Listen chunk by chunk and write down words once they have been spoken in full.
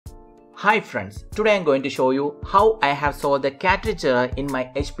Hi friends, today I am going to show you how I have solved the cartridge error in my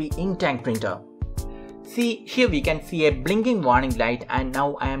HP ink tank printer. See, here we can see a blinking warning light and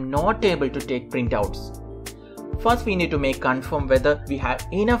now I am not able to take printouts. First we need to make confirm whether we have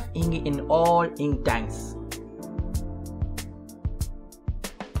enough ink in all ink tanks.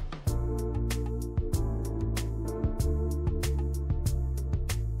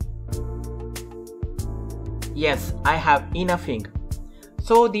 Yes, I have enough ink.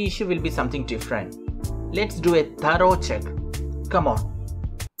 So the issue will be something different. Let's do a thorough check. Come on.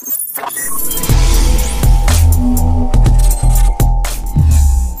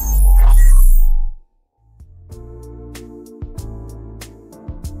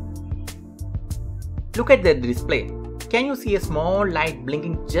 Look at the display. Can you see a small light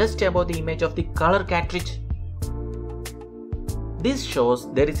blinking just above the image of the color cartridge? This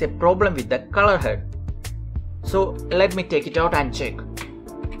shows there is a problem with the color head. So let me take it out and check.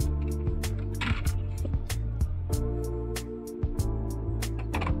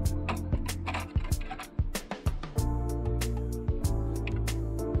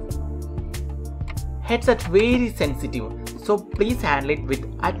 Headsets very sensitive, so please handle it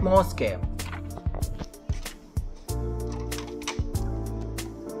with utmost care.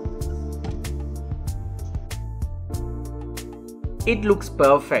 It looks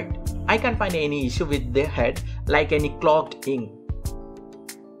perfect. I can't find any issue with the head like any clogged ink.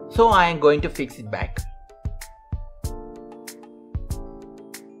 So I am going to fix it back.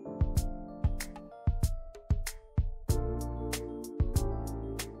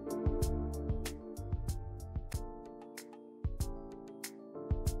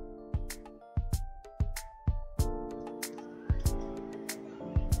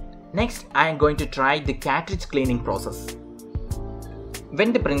 Next, I am going to try the cartridge cleaning process.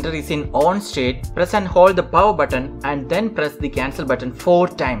 When the printer is in on state, press and hold the power button and then press the cancel button 4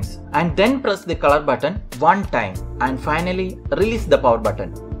 times and then press the color button 1 time and finally release the power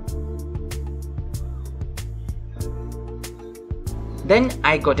button. Then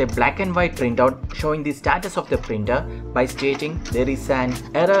I got a black and white printout showing the status of the printer by stating there is an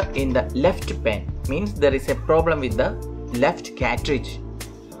error in the left pen, means there is a problem with the left cartridge.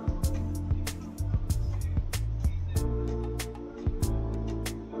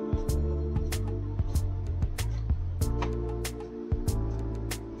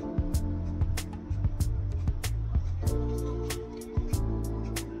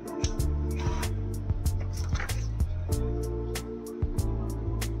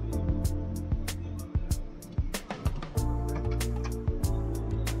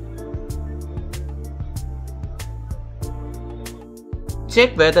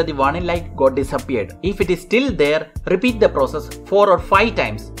 Check whether the warning light got disappeared. If it is still there, repeat the process 4 or 5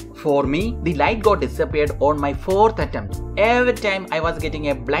 times. For me, the light got disappeared on my 4th attempt. Every time I was getting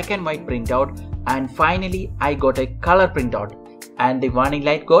a black and white printout and finally I got a color printout and the warning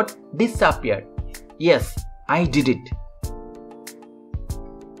light got disappeared. Yes, I did it.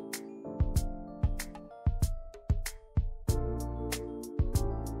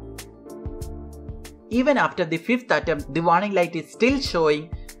 Even after the 5th attempt, the warning light is still showing.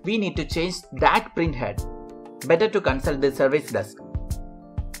 We need to change that print head. Better to consult the service desk.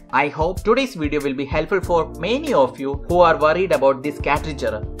 I hope today's video will be helpful for many of you who are worried about this cartridge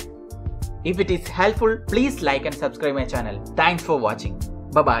error. If it is helpful, please like and subscribe my channel. Thanks for watching.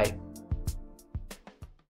 Bye bye.